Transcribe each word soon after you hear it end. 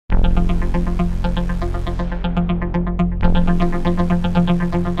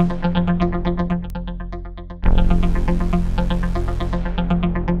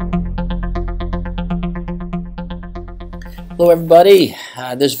everybody.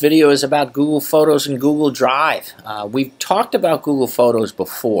 This video is about Google Photos and Google Drive. We've talked about Google Photos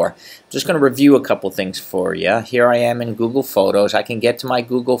before. I'm just going to review a couple things for you. Here I am in Google Photos. I can get to my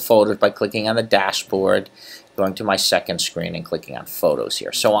Google Photos by clicking on the dashboard, going to my second screen and clicking on Photos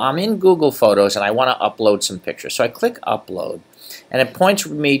here. So I'm in Google Photos and I want to upload some pictures. So I click Upload and it points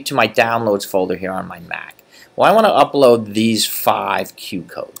me to my Downloads folder here on my Mac. Well, I want to upload these 5 Q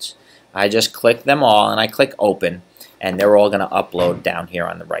codes. I just click them all and I click Open, and they're all going to upload down here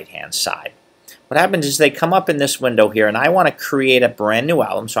on the right hand side. What happens is they come up in this window here, and I want to create a brand new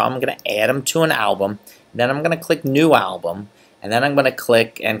album, so I'm going to add them to an album. Then I'm going to click New Album, and then I'm going to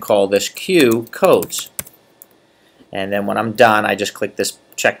click and call this Q Codes. And then when I'm done, I just click this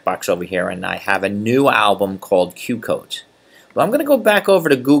checkbox over here, and I have a new album called Q Codes. Well, I'm going to go back over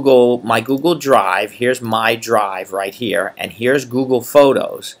to Google, my Google Drive. Here's my Drive right here, and here's Google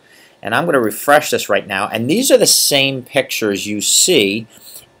Photos. And I'm going to refresh this right now, and these are the same pictures you see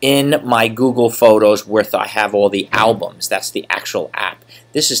in my Google Photos where I have all the albums. That's the actual app.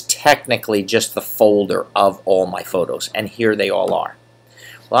 This is technically just the folder of all my photos, and here they all are.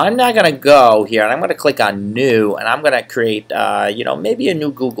 Well, I'm now going to go here, and I'm going to click on New, and I'm going to create, maybe a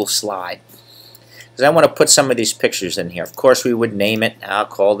new Google slide. Because I want to put some of these pictures in here. Of course, we would name it. I'll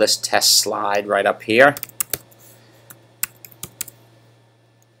call this Test Slide right up here.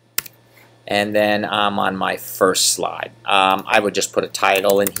 And then I'm on my first slide. I would just put a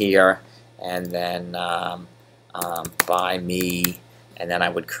title in here, and then by me, and then I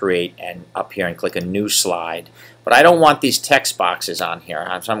would create and up here and click a new slide. But I don't want these text boxes on here,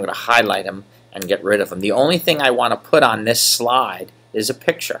 so I'm going to highlight them and get rid of them. The only thing I want to put on this slide is a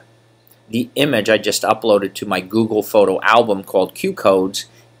picture. The image I just uploaded to my Google Photo album called Q Codes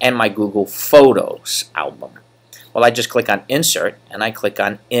and my Google Photos album. Well, I just click on Insert, and I click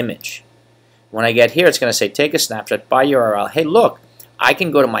on Image. When I get here, it's going to say take a snapshot by URL. Hey, look, I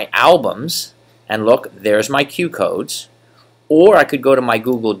can go to my albums and look, there's my Q codes. Or I could go to my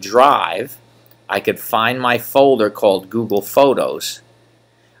Google Drive. I could find my folder called Google Photos.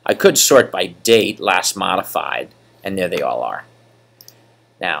 I could sort by date, last modified, and there they all are.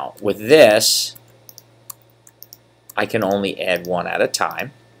 Now, with this, I can only add one at a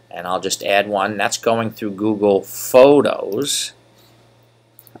time. And I'll just add one. That's going through Google Photos.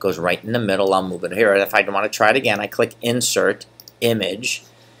 Goes right in the middle. I'll move it here. If I want to try it again, I click Insert, Image,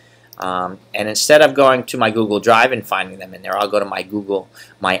 and instead of going to my Google Drive and finding them in there, I'll go to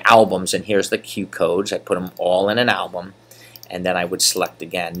my albums, and here's the Q codes. I put them all in an album, and then I would select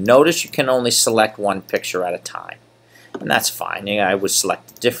again. Notice you can only select one picture at a time, and that's fine. I would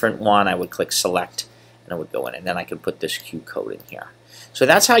select a different one. I would click Select, and it would go in, and then I could put this Q code in here. So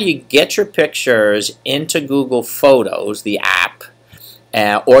that's how you get your pictures into Google Photos, the app.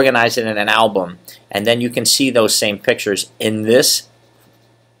 Organize it in an album, and then you can see those same pictures in this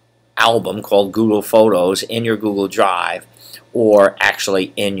album called Google Photos in your Google Drive, or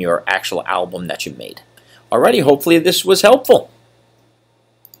actually in your actual album that you made. Alrighty, hopefully this was helpful.